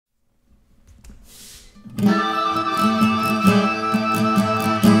Lend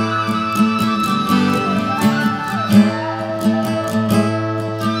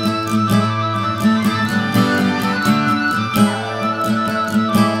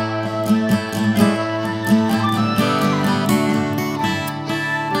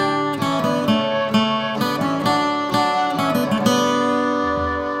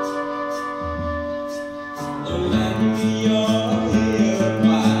me your ear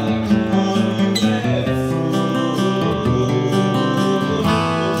while I call you barefoot.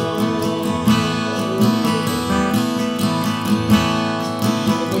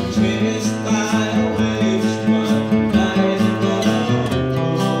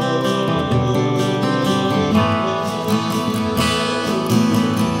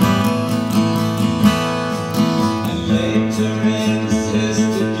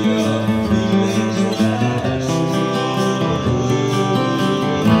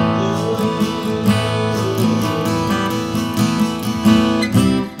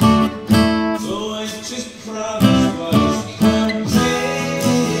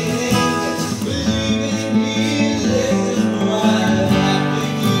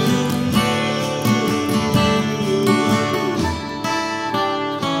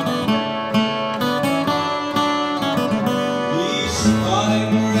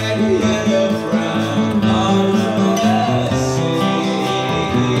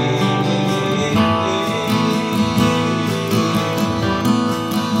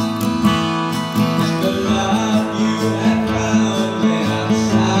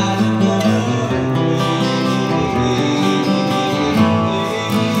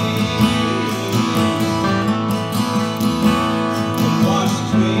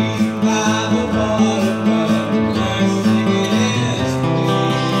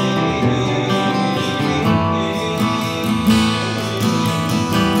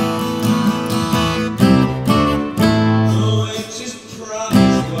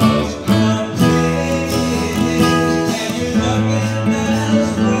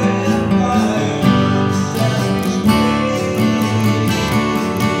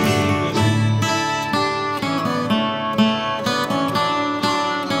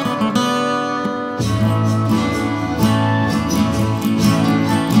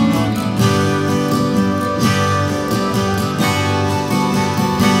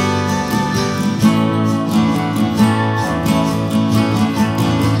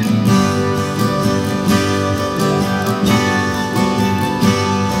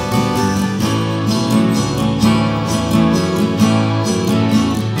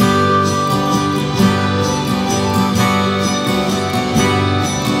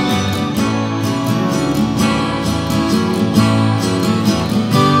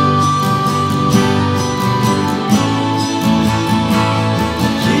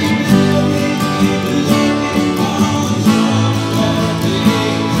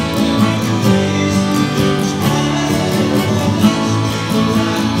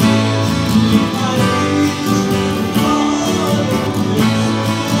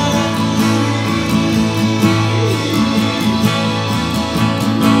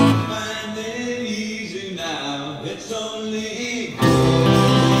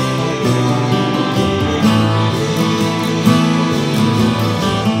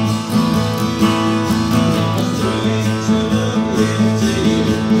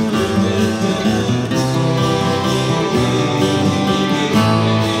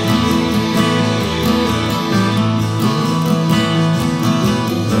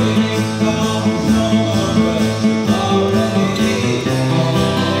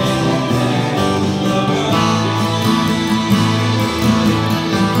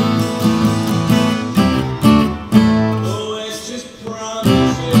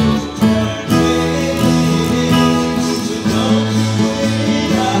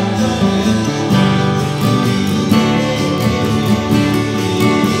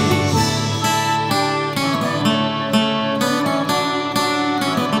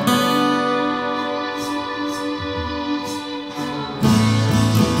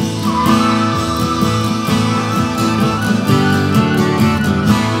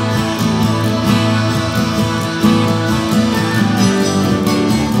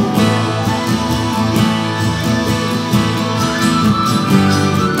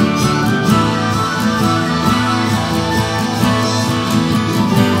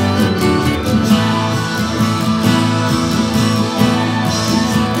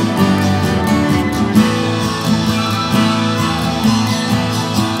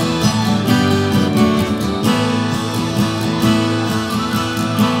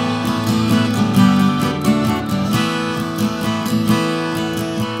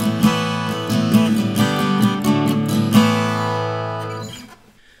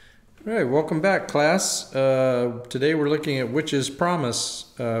 All right, welcome back, class. Today we're looking at Witch's Promise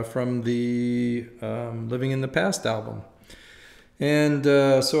from the Living in the Past album. And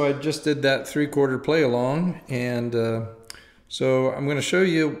so I just did that 3/4 play along, and so I'm going to show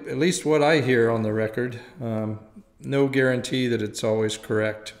you at least what I hear on the record. No guarantee that it's always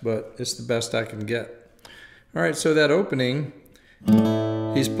correct, but it's the best I can get. All right, so that opening,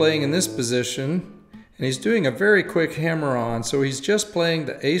 he's playing in this position. And he's doing a very quick hammer-on, so he's just playing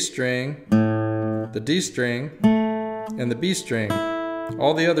the A string, the D string, and the B string.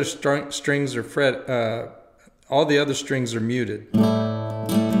 All the other strings are all the other strings are muted.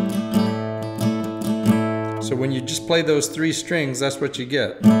 So when you just play those 3 strings, that's what you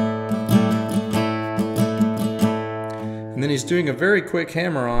get. And then he's doing a very quick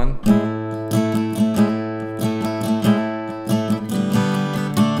hammer-on.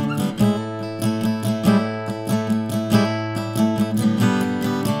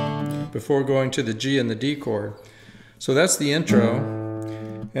 Before going to the G and the D chord. So that's the intro.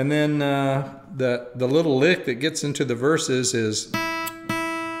 And then the little lick that gets into the verses is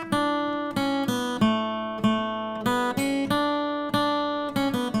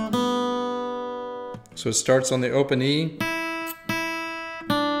so it starts on the open E.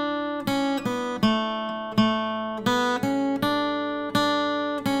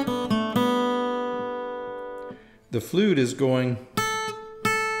 The flute is going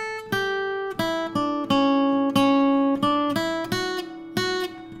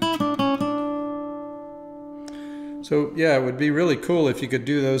so yeah, it would be really cool if you could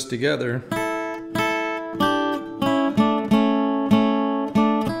do those together.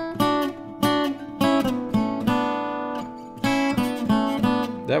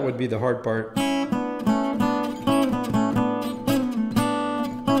 That would be the hard part.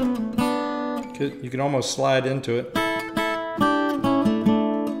 You can almost slide into it.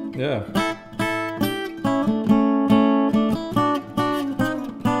 Yeah.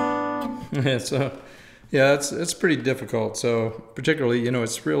 So yeah, it's pretty difficult. So particularly, you know,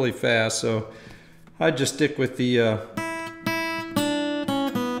 it's really fast. So I just stick with the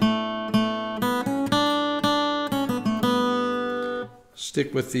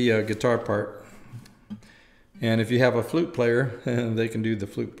guitar part. And if you have a flute player, they can do the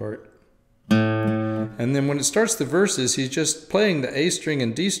flute part. And then when it starts the verses, he's just playing the A string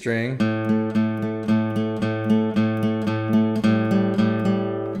and D string.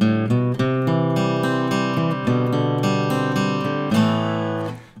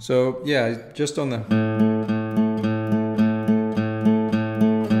 So yeah, just on the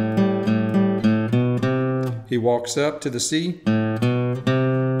he walks up to the C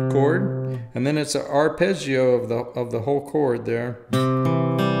chord, and then it's an arpeggio of the whole chord there,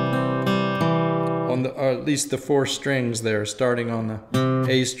 on the or at least the 4 strings there, starting on the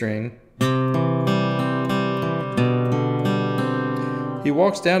A string. He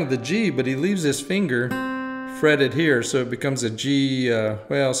walks down to the G, but he leaves his finger fretted here, so it becomes a G,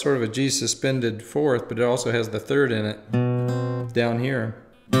 well, sort of a G suspended 4th, but it also has the 3rd in it down here.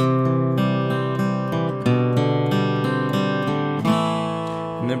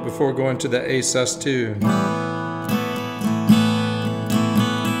 And then before going to the A sus2.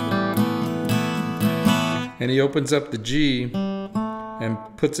 And he opens up the G and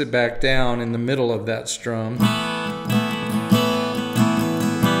puts it back down in the middle of that strum.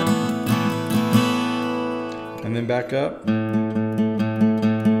 And then back up.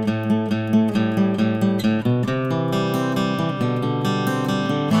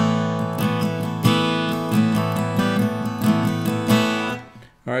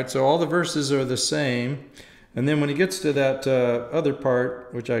 All right, so all the verses are the same. And then when he gets to that other part,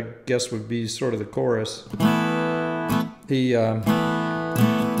 which I guess would be sort of the chorus,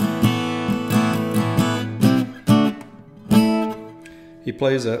 he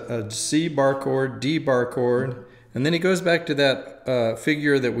plays a C bar chord, D bar chord, and then he goes back to that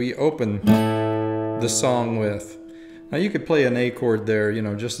figure that we open the song with. Now you could play an A chord there, you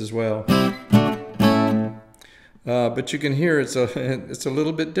know, just as well. But you can hear it's a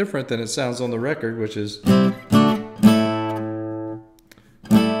little bit different than it sounds on the record, which is.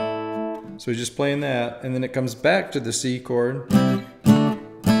 So he's just playing that, and then it comes back to the C chord.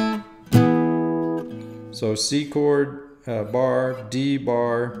 So C chord, bar, D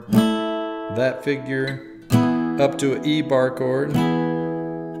bar, that figure, up to an E bar chord,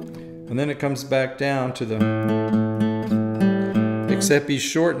 and then it comes back down to the, except he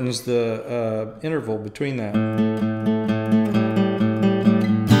shortens the interval between that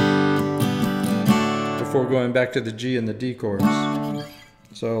before going back to the G and the D chords.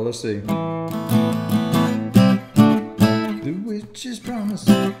 So let's see. The Witch's Promise.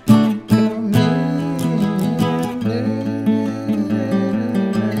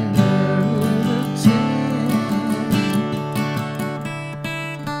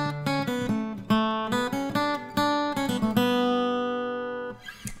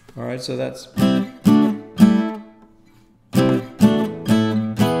 right, so that's.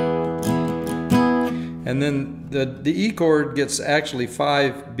 And then the E chord gets actually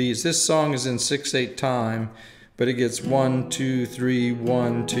 5 beats. This song is in 6/8 time, but it gets 1, 2, 3,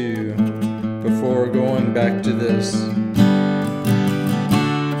 1, 2 before going back to this.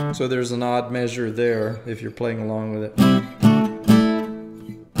 So there's an odd measure there if you're playing along with it.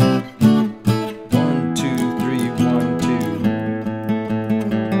 1, 2, 3, 1, 2.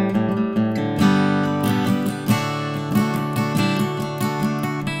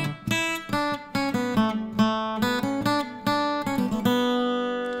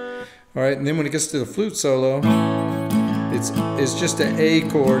 All right, and then when it gets to the flute solo, it's just an A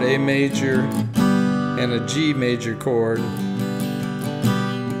chord, A major, and a G major chord.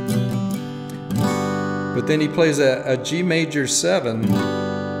 But then he plays a G major 7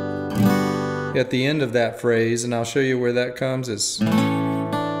 at the end of that phrase, and I'll show you where that comes.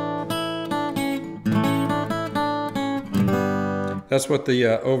 That's what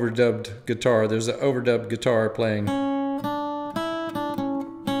the overdubbed guitar, there's an overdubbed guitar playing.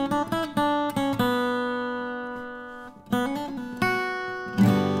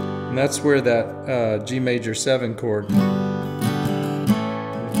 And that's where that G major 7 chord.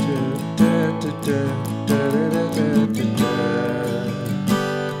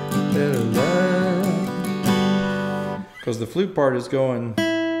 Because the flute part is going.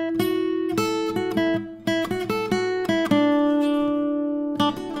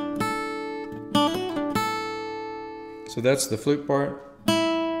 So that's the flute part.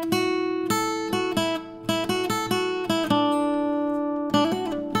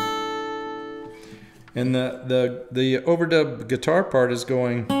 And the overdub guitar part is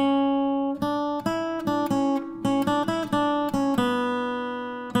going.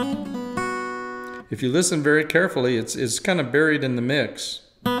 If you listen very carefully, it's kind of buried in the mix.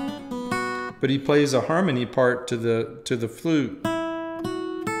 But he plays a harmony part to the flute,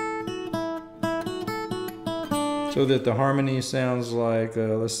 so that the harmony sounds like,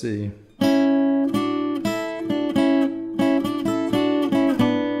 let's see.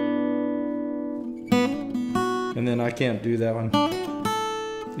 And then I can't do that one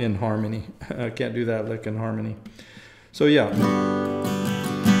in harmony. I can't do that lick in harmony. So yeah.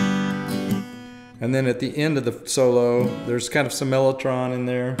 And then at the end of the solo, there's kind of some mellotron in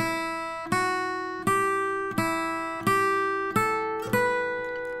there. I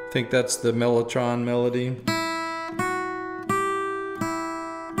think that's the mellotron melody.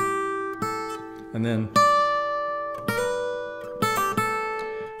 And then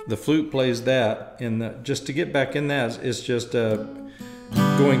the flute plays that. Just to get back in that is just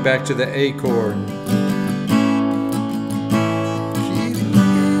going back to the A chord.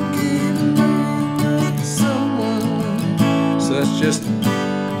 So that's just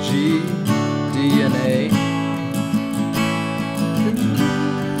G, D, and A.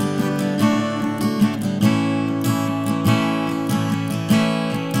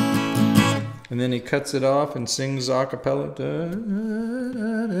 And then he cuts it off and sings a cappella.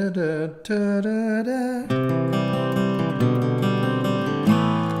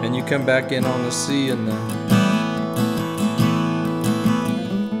 And you come back in on the C and the.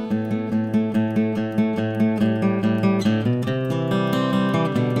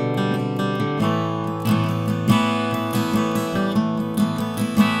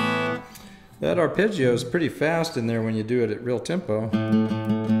 That arpeggio is pretty fast in there when you do it at real tempo.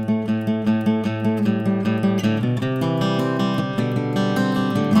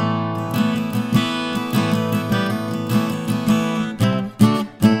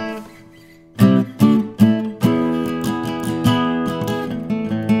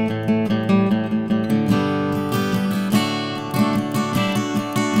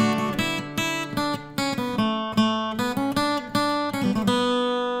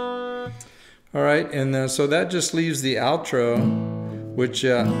 All right, and so that just leaves the outro, which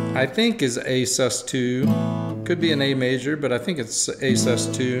I think is A sus2. Could be an A major, but I think it's A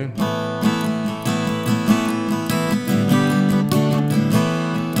sus2.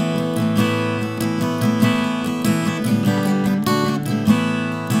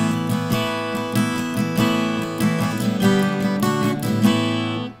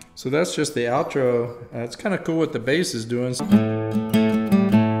 So that's just the outro. It's kind of cool what the bass is doing.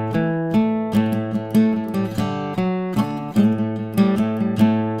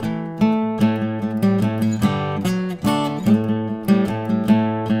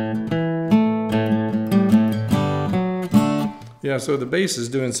 Yeah, so the bass is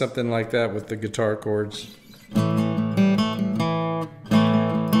doing something like that with the guitar chords.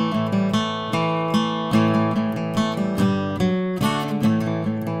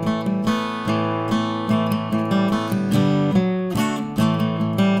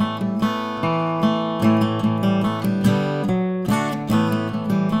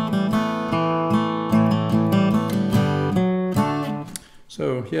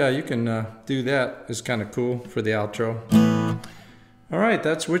 yeah, you can do that. It's kind of cool for the outro. All right,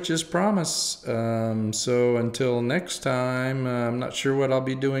 that's Witch's Promise. So until next time, I'm not sure what I'll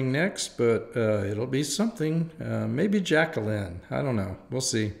be doing next, but it'll be something. Maybe Jacqueline. I don't know. We'll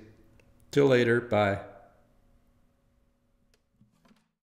see. Till later. Bye.